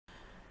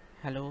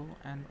Hello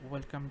and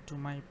welcome to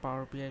my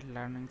Power BI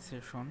learning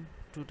session.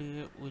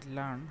 Today we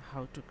learn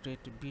how to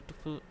create a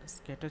beautiful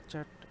scatter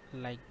chart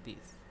like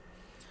this.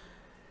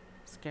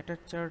 Scatter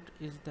chart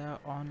is the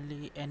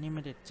only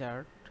animated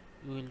chart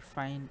you will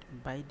find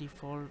by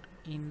default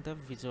in the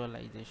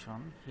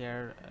visualization.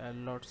 Here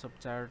lots of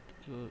chart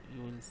you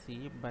will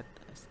see, but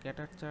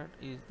scatter chart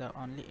is the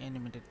only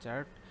animated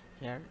chart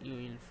here you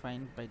will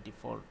find by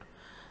default.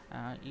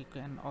 You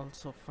can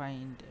also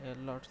find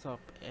lots of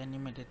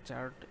animated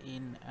chart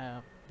in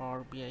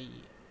Power BI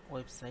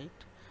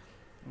website.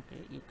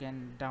 Okay, you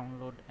can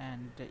download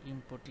and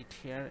import it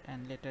here,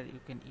 and later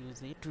you can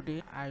use it.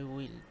 Today I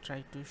will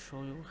try to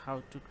show you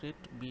how to create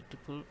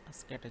beautiful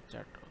scatter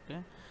chart.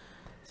 Okay,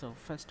 so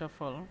first of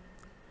all,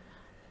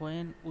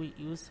 when we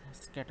use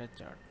scatter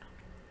chart,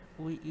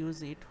 we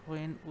use it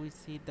when we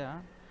see the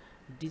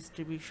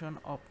distribution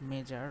of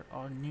measure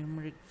or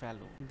numeric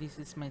value. This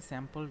is my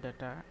sample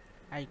data.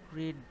 I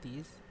create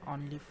this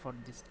only for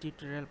this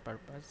tutorial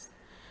purpose.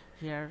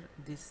 Here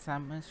this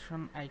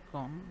summation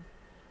icon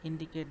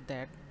indicate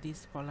that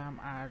this column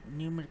are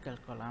numerical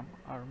column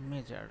or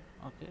measure.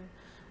 Okay,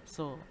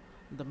 so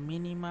the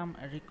minimum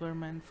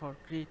requirement for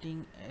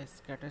creating a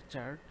scatter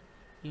chart,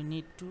 you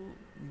need two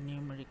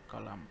numeric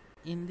column.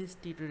 In this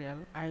tutorial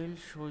I will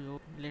show you,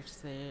 let's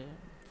say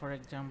for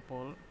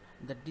example,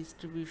 the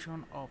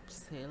distribution of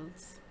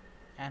sales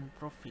and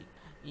profit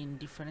in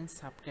different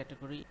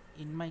subcategory.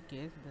 In my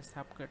case the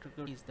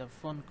subcategory is the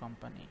phone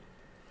company.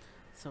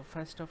 So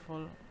first of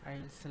all I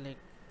will select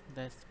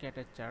the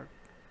scatter chart,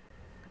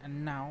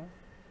 and now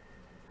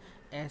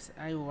as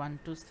I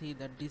want to see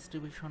the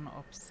distribution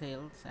of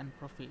sales and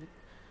profit,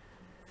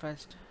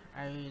 first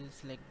I will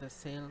select the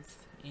sales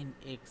in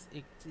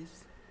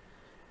x-axis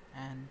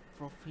and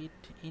profit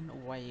in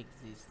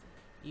y-axis.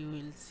 You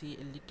will see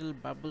a little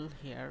bubble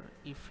here.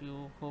 If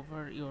you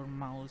hover your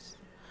mouse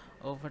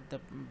over the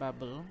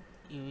bubble,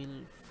 you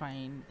will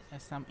find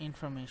some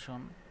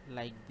information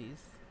like this.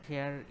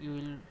 Here you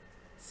will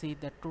see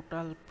the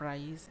total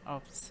price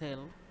of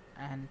sale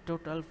and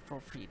total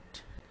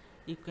profit.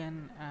 You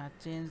can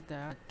change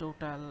the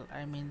total,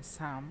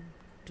 sum,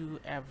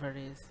 to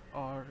average,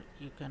 or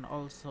you can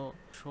also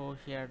show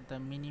here the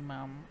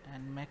minimum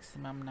and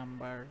maximum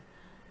number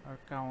or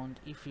count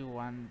if you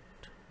want.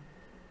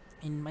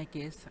 In my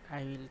case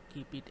I will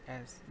keep it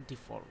as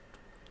default.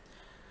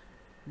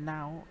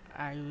 Now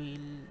I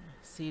will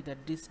see the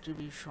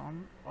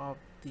distribution of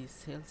the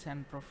sales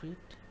and profit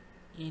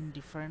in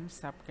different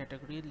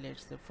subcategory.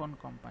 Let's say phone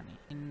company.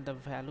 In the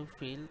value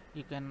field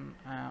you can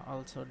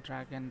also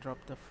drag and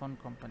drop the phone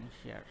company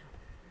here.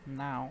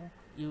 Now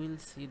you will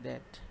see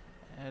that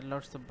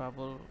lots of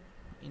bubble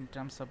in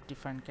terms of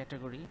different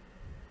category.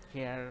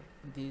 Here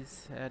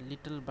this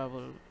little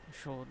bubble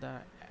show the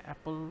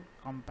Apple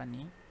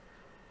company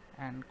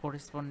and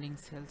corresponding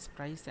sales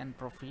price and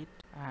profit.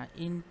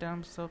 In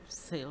terms of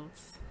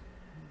sales,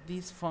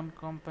 this phone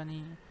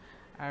company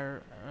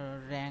are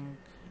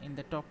ranked in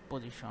the top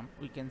position,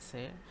 we can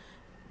say,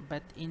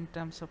 but in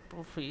terms of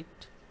profit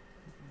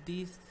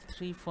these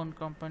three phone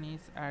companies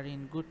are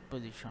in good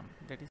position,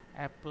 that is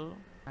Apple,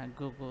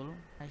 Google.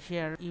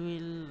 Here you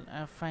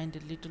will find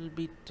a little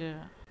bit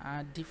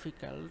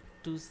difficult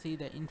to see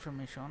the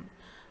information,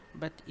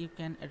 but you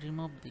can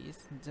remove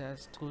this.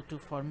 Just go to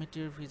format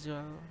your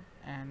visual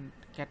and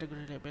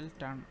category label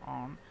turn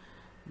on.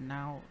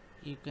 Now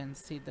you can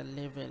see the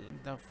label,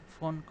 the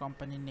phone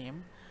company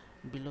name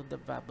below the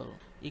bubble.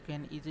 You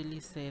can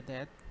easily say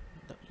that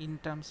in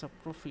terms of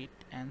profit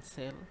and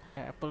sale,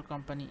 Apple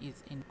company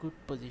is in good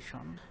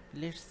position.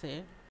 Let's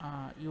say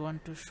you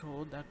want to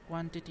show the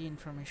quantity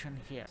information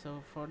here.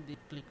 So for the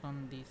click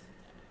on this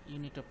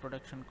unit of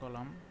production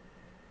column.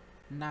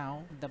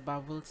 Now the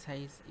bubble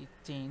size is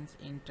changed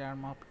in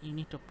terms of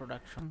unit of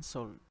production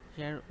sold.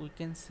 Here we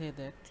can say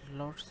that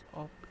lots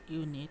of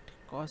unit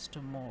cost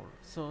more.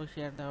 So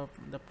here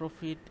the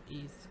profit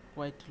is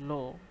quite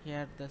low.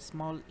 Here the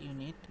small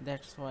unit,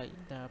 that's why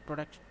the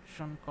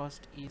production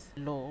cost is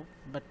low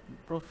but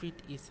profit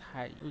is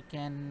high. We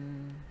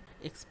can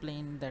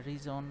explain the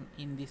reason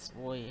in this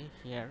way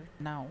here.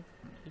 Now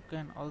you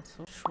can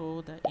also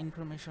show the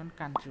information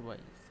country wise.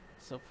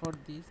 So for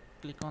this,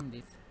 click on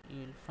this, you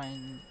will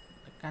find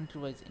the country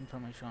wise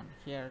information.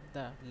 Here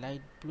the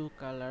light blue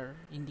color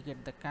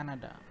indicate the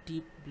Canada,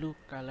 deep blue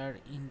color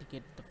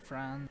indicate the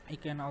France. You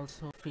can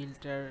also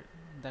filter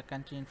the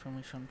country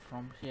information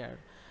from here.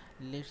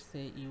 Let's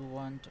say you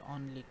want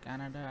only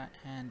Canada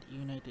and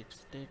United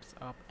States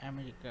of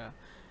America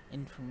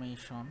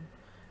information.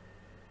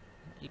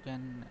 You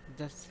can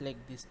just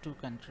select these two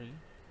countries.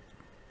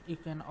 You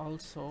can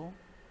also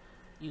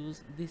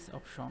use this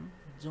option,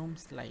 zoom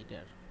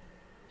slider,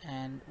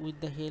 and with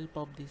the help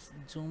of this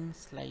zoom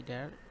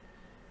slider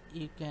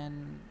you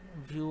can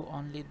view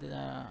only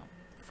the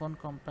phone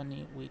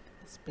company with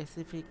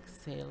specific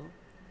sale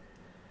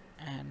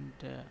and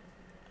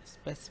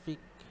specific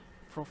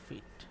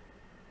profit.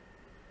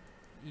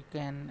 You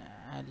can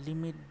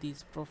limit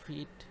this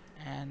profit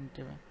and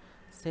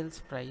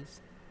sales price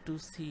to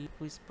see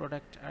which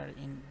product are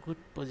in good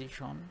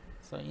position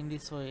So in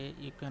this way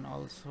you can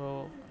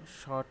also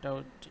sort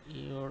out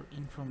your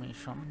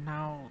information.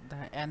 Now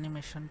the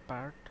animation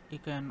part, you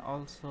can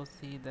also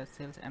see the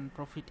sales and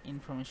profit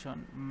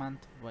information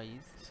month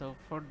wise. So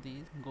for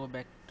this, go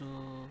back to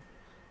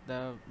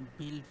the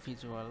build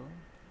visual.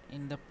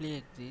 In the play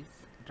axis,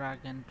 drag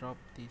and drop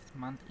this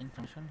month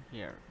information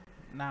here.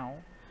 Now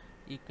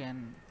you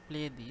can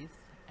play this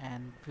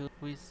and view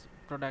which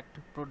product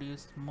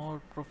produce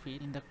more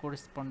profit in the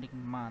corresponding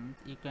month.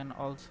 You can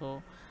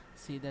also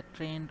see the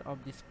trend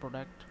of this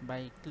product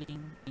by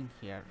clicking in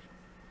here.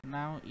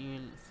 Now you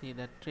will see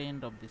the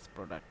trend of this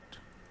product.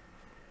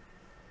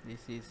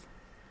 This is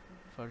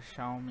for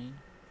Xiaomi,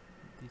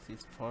 this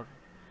is for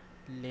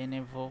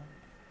Lenovo.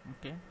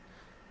 Okay,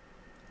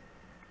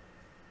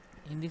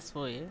 in this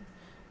way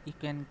you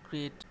can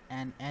create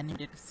an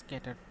animated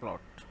scatter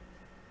plot,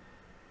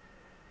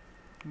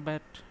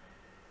 but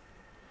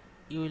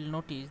you will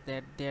notice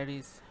that there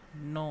is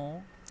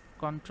no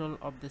control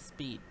of the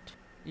speed.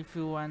 If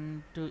you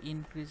want to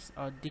increase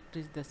or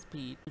decrease the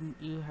speed,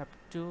 you have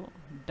to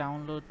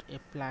download a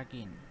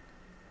plugin.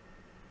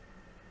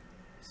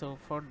 So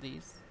for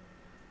this,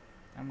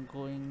 I'm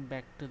going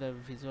back to the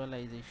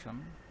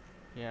visualization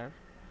here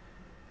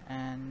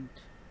and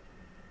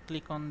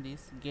click on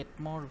this get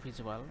more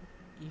visual.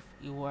 If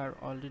you are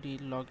already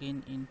logged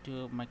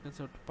into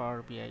Microsoft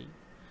Power BI,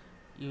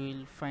 you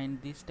will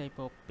find this type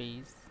of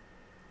page.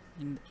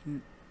 In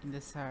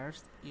the search,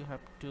 you have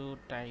to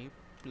type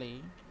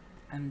play,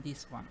 and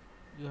this one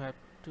you have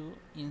to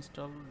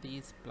install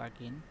this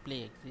plugin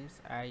play exists.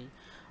 I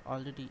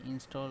already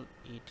installed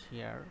it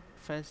here.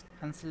 First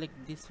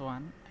unselect this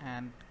one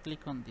and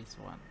click on this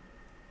one.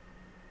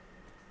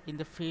 In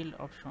the field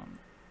option,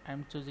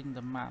 I'm choosing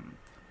the month.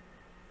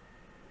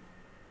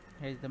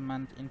 Here is the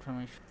month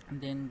information,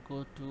 and then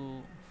go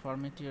to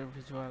format your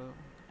visual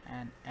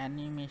and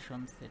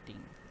animation setting.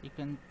 You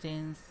can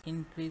change,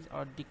 increase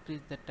or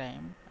decrease the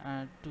time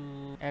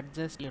to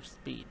adjust your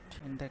speed.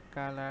 In the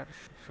color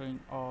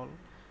showing all,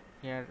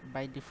 here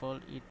by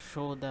default it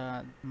show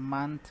the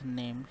month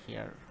name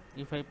here.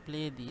 If I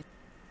play this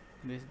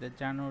is the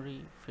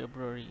January,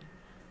 February,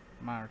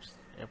 March,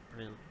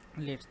 April.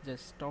 Let's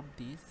just stop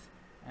this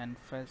and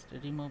first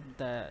remove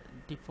the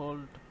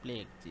default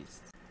play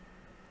axis.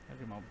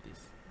 Remove this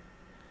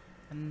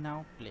and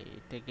now play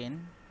it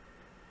again.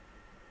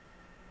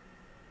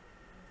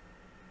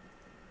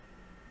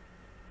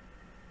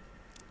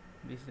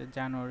 This is the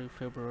January,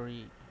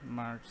 February,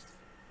 March,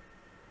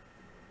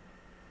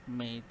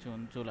 May,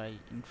 June, July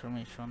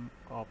information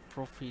of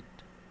profit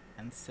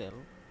and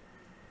sale,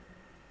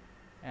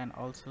 and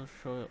also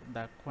show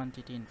the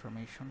quantity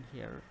information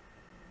here.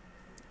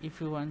 If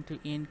you want to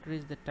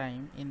increase the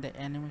time in the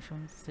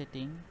animation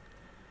setting,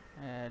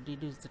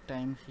 reduce the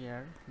time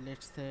here,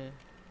 let's say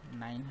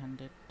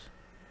 900,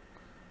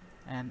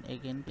 and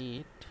again play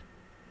it.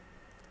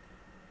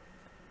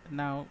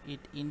 Now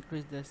it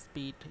increase the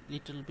speed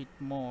little bit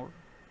more,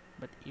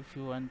 but if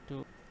you want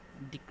to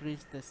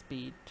decrease the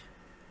speed,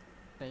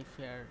 type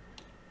here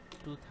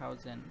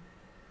 2000.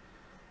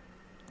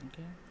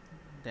 Okay,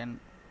 then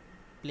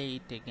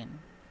play it again.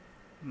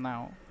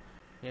 Now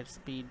your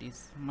speed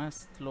is much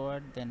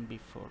slower than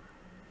before.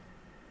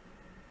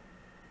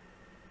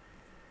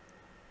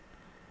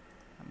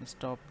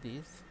 Stop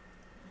this.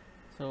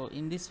 So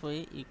in this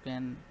way you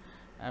can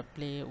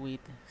play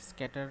with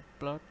scatter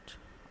plot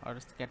or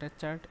scatter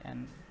chart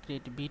and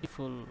create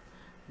beautiful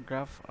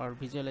graph or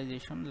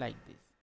visualization like this.